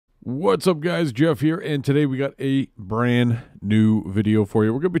What's up, guys? Jeff here, and today we got a brand new video for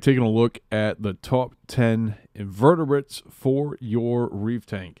you. We're going to be taking a look at the top 10 invertebrates for your reef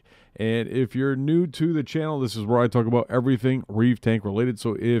tank. And if you're new to the channel, this is where I talk about everything reef tank related.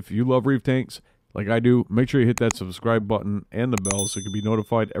 So if you love reef tanks like I do, make sure you hit that subscribe button and the bell so you can be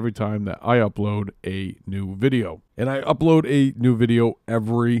notified every time that I upload a new video. And I upload a new video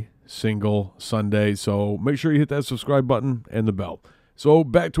every single Sunday, so make sure you hit that subscribe button and the bell. So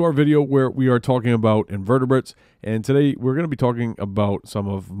back to our video where we are talking about invertebrates, and today we're going to be talking about some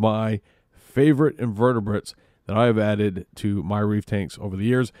of my favorite invertebrates that I have added to my reef tanks over the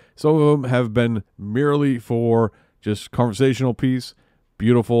years. Some of them have been merely for just conversational piece,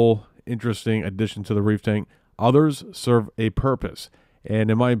 beautiful, interesting addition to the reef tank. Others serve a purpose,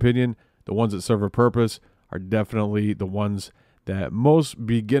 and in my opinion, the ones that serve a purpose are definitely the ones that most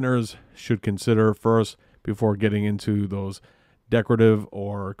beginners should consider first before getting into those decorative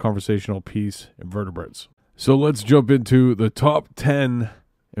or conversational piece invertebrates. So let's jump into the top 10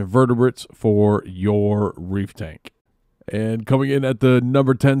 invertebrates for your reef tank. And coming in at the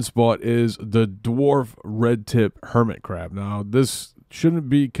number 10 spot is the dwarf red-tip hermit crab. Now, this shouldn't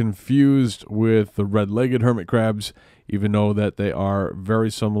be confused with the red-legged hermit crabs, even though that they are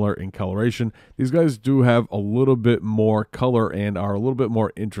very similar in coloration. These guys do have a little bit more color and are a little bit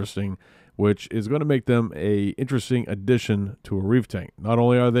more interesting, which is going to make them a interesting addition to a reef tank. Not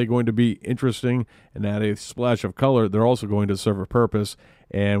only are they going to be interesting and add a splash of color, they're also going to serve a purpose.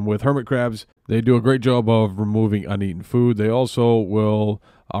 And with hermit crabs, they do a great job of removing uneaten food. They also will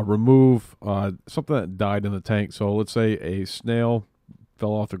remove something that died in the tank. So let's say a snail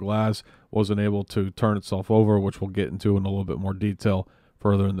fell off the glass, wasn't able to turn itself over, which we'll get into in a little bit more detail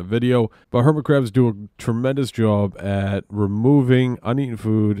further in the video. But hermit crabs do a tremendous job at removing uneaten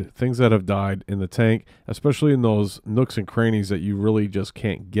food, things that have died in the tank, especially in those nooks and crannies that you really just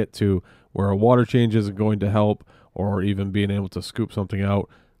can't get to, where a water change isn't going to help, or even being able to scoop something out.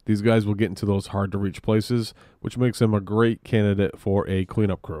 These guys will get into those hard to reach places, which makes them a great candidate for a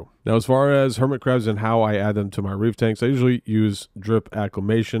cleanup crew. Now, as far as hermit crabs and how I add them to my reef tanks, I usually use drip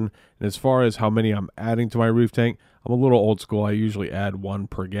acclimation. And as far as how many I'm adding to my reef tank, I'm a little old school. I usually add 1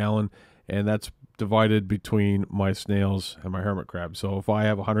 per gallon, and that's divided between my snails and my hermit crabs. So if I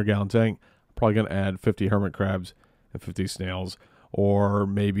have a 100-gallon tank, I'm probably going to add 50 hermit crabs and 50 snails, or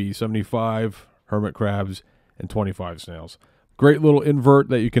maybe 75 hermit crabs and 25 snails. Great little invert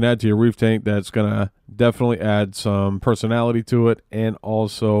that you can add to your reef tank that's going to definitely add some personality to it and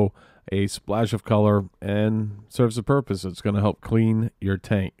also a splash of color and serves a purpose. It's going to help clean your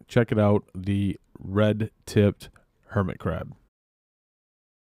tank. Check it out, the red-tipped hermit crab.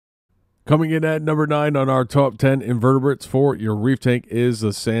 Coming in at number 9 on our top 10 invertebrates for your reef tank is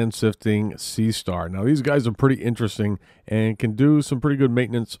the sand-sifting sea star. Now, these guys are pretty interesting and can do some pretty good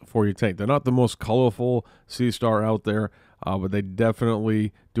maintenance for your tank. They're not the most colorful sea star out there, but they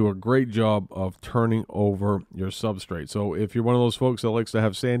definitely do a great job of turning over your substrate. So if you're one of those folks that likes to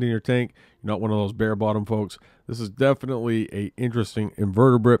have sand in your tank, you're not one of those bare bottom folks, this is definitely an interesting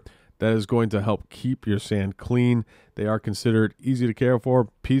invertebrate that is going to help keep your sand clean. They are considered easy to care for,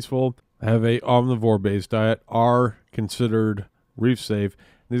 peaceful, have a omnivore-based diet, are considered reef safe.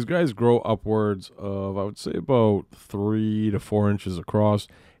 These guys grow upwards of, I would say, about 3 to 4 inches across,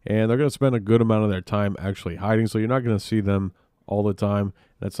 and they're going to spend a good amount of their time actually hiding, so you're not going to see them all the time.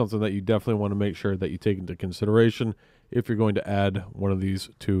 That's something that you definitely want to make sure that you take into consideration if you're going to add one of these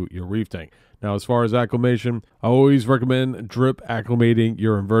to your reef tank. Now, as far as acclimation, I always recommend drip acclimating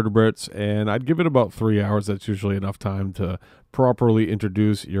your invertebrates, and I'd give it about 3 hours. That's usually enough time to properly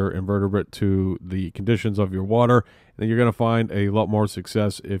introduce your invertebrate to the conditions of your water. And then you're going to find a lot more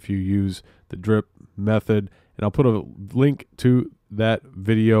success if you use the drip method. And I'll put a link to that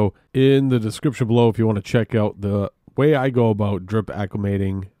video in the description below if you want to check out the way I go about drip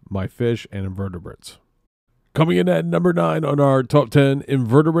acclimating my fish and invertebrates. Coming in at number 9 on our top 10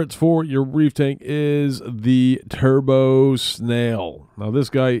 invertebrates for your reef tank is the turbo snail. Now, this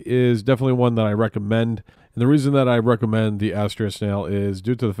guy is definitely one that I recommend. And the reason that I recommend the Astrea snail is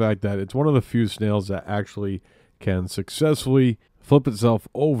due to the fact that it's one of the few snails that actually can successfully flip itself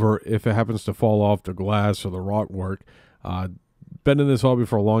over if it happens to fall off the glass or the rock work. Been in this hobby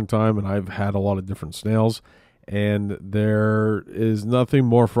for a long time, and I've had a lot of different snails. And there is nothing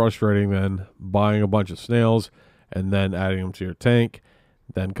more frustrating than buying a bunch of snails and then adding them to your tank,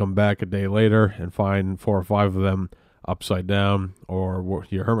 then come back a day later and find 4 or 5 of them upside down, or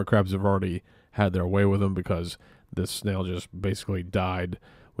your hermit crabs have already had their way with them because this snail just basically died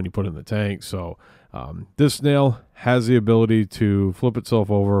when you put it in the tank. So this snail has the ability to flip itself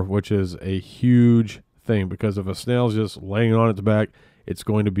over, which is a huge thing, because if a snail's just laying on its back, it's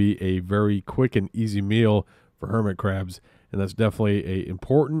going to be a very quick and easy meal for hermit crabs, and that's definitely an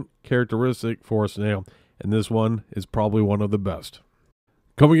important characteristic for a snail, and this one is probably one of the best.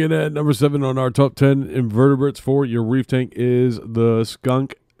 Coming in at number 7 on our top 10 invertebrates for your reef tank is the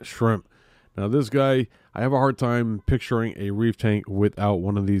skunk shrimp. Now this guy, I have a hard time picturing a reef tank without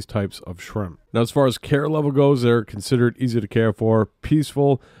one of these types of shrimp. Now as far as care level goes, they're considered easy to care for,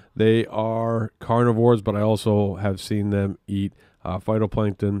 peaceful. They are carnivores, but I also have seen them eat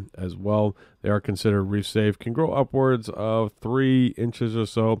phytoplankton as well. They are considered reef safe, can grow upwards of 3 inches or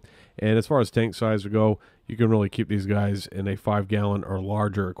so. And as far as tank size go, you can really keep these guys in a 5-gallon or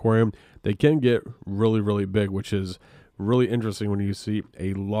larger aquarium. They can get really, really big, which is really interesting when you see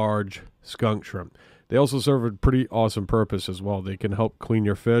a large skunk shrimp. They also serve a pretty awesome purpose as well. They can help clean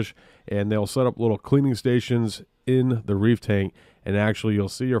your fish, and they'll set up little cleaning stations in the reef tank, and actually you'll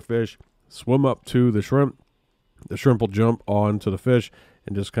see your fish swim up to the shrimp. The shrimp will jump onto the fish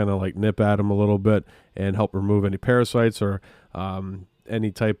and just kind of like nip at them a little bit and help remove any parasites or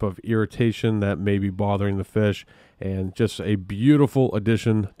any type of irritation that may be bothering the fish. And just a beautiful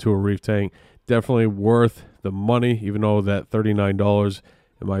addition to a reef tank. Definitely worth the money, even though that $39,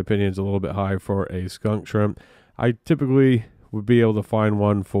 in my opinion, is a little bit high for a skunk shrimp. I typically would be able to find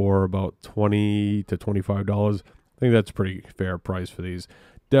one for about $20 to $25. I think that's a pretty fair price for these.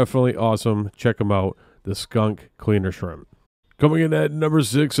 Definitely awesome. Check them out, the skunk cleaner shrimp. Coming in at number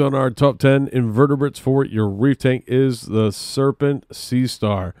 6 on our top 10 invertebrates for your reef tank is the serpent sea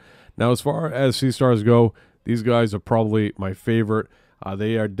star. Now, as far as sea stars go, these guys are probably my favorite.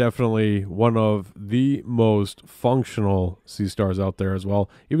 They are definitely one of the most functional sea stars out there as well.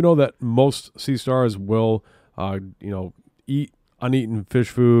 Even though that most sea stars will, eat uneaten fish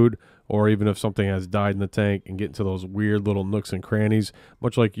food, or even if something has died in the tank, and get into those weird little nooks and crannies,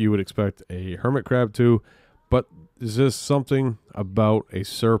 much like you would expect a hermit crab to. But there's just something about a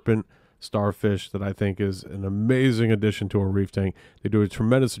serpent starfish that I think is an amazing addition to a reef tank. They do a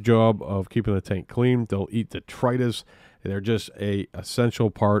tremendous job of keeping the tank clean. They'll eat detritus. They're just an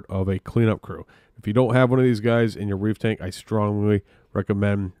essential part of a cleanup crew. If you don't have one of these guys in your reef tank, I strongly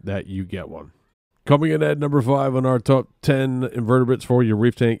recommend that you get one. Coming in at number 5 on our top 10 invertebrates for your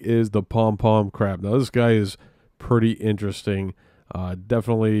reef tank is the pom-pom crab. Now, this guy is pretty interesting.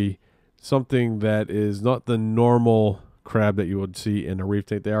 Definitely something that is not the normal crab that you would see in a reef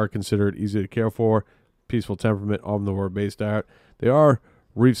tank. They are considered easy to care for, peaceful temperament, omnivore-based diet. They are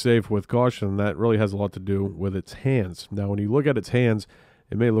reef safe with caution. That really has a lot to do with its hands. Now, when you look at its hands,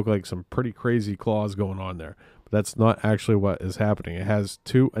 it may look like some pretty crazy claws going on there, but that's not actually what is happening. It has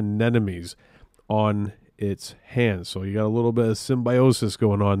 2 anemones on its hands, so you got a little bit of symbiosis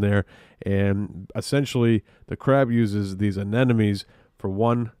going on there, and essentially the crab uses these anemones for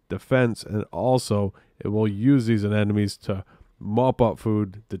one, defense, and also it will use these anemones to mop up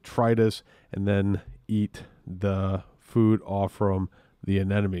food, detritus, and then eat the food off from the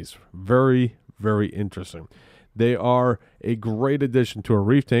anemones. Very, very interesting. They are a great addition to a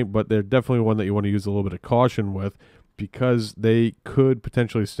reef tank, but they're definitely one that you want to use a little bit of caution with, because they could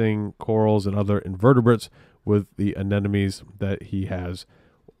potentially sting corals and other invertebrates with the anemones that he has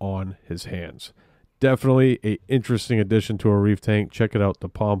on his hands. Definitely an interesting addition to a reef tank. Check it out, the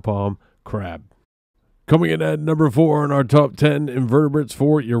pom-pom crab. Coming in at number 4 on our top 10 invertebrates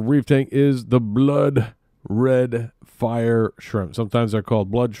for your reef tank is the blood red fire shrimp. Sometimes they're called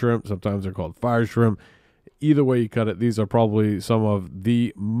blood shrimp, sometimes they're called fire shrimp. Either way you cut it, these are probably some of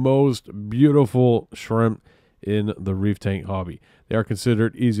the most beautiful shrimp in the reef tank hobby. They are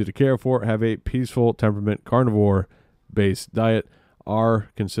considered easy to care for, have a peaceful temperament, carnivore-based diet, are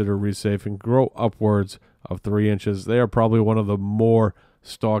considered reef safe, and grow upwards of 3 inches. They are probably one of the more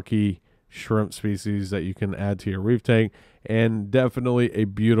stocky shrimp species that you can add to your reef tank, and definitely a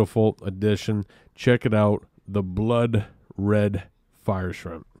beautiful addition. Check it out, the blood red fire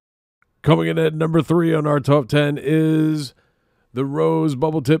shrimp. Coming in at number 3 on our top 10 is the rose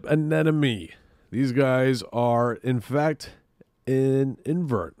bubble tip anemone. These guys are, in fact, an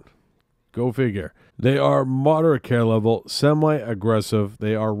invert. Go figure. They are moderate care level, semi-aggressive.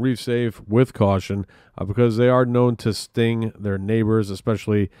 They are reef safe with caution because they are known to sting their neighbors,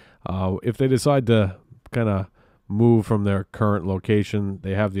 especially if they decide to kind of move from their current location.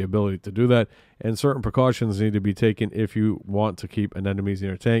 They have the ability to do that, and certain precautions need to be taken if you want to keep anemones in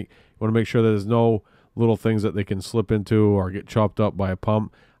your tank. You want to make sure that there's no little things that they can slip into or get chopped up by a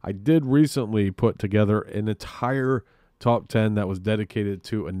pump. I did recently put together an entire top 10 that was dedicated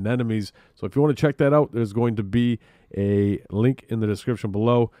to anemones. So if you want to check that out, there's going to be a link in the description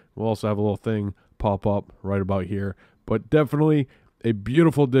below. We'll also have a little thing pop up right about here. But definitely a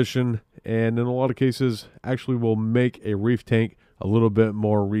beautiful addition, and in a lot of cases actually will make a reef tank a little bit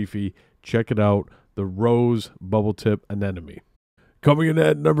more reefy, check it out, the Rose Bubble Tip Anemone. Coming in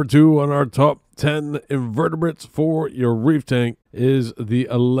at number 2 on our top 10 invertebrates for your reef tank is the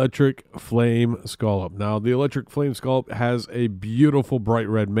electric flame scallop. Now, the electric flame scallop has a beautiful bright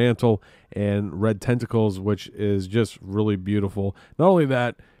red mantle and red tentacles, which is just really beautiful. Not only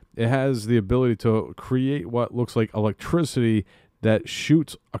that, it has the ability to create what looks like electricity that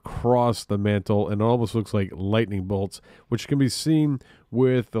shoots across the mantle, and it almost looks like lightning bolts, which can be seen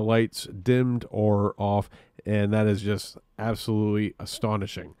with the lights dimmed or off, and that is just absolutely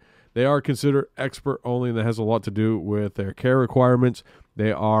astonishing. They are considered expert only, and that has a lot to do with their care requirements.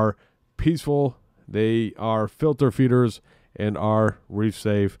 They are peaceful, they are filter feeders, and are reef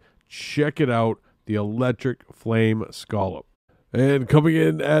safe. Check it out, the electric flame scallop. And coming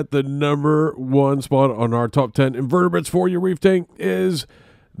in at the number 1 spot on our top 10 invertebrates for your reef tank is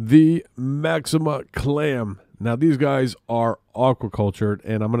the Maxima clam. Now, these guys are aquacultured,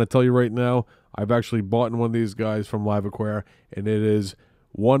 and I'm going to tell you right now, I've actually bought one of these guys from Live Aquaria, and it is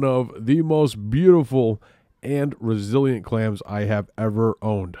one of the most beautiful and resilient clams I have ever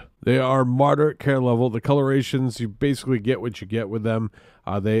owned. They are moderate care level. The colorations, you basically get what you get with them.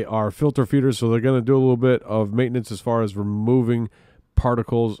 They are filter feeders, so they're going to do a little bit of maintenance as far as removing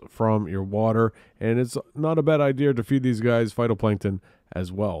particles from your water, and it's not a bad idea to feed these guys phytoplankton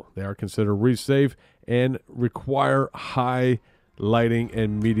as well. They are considered reef safe and require high lighting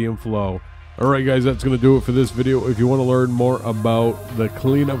and medium flow. Alright guys, that's going to do it for this video. If you want to learn more about the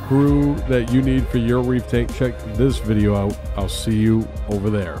cleanup crew that you need for your reef tank, check this video out. I'll see you over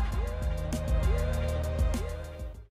there.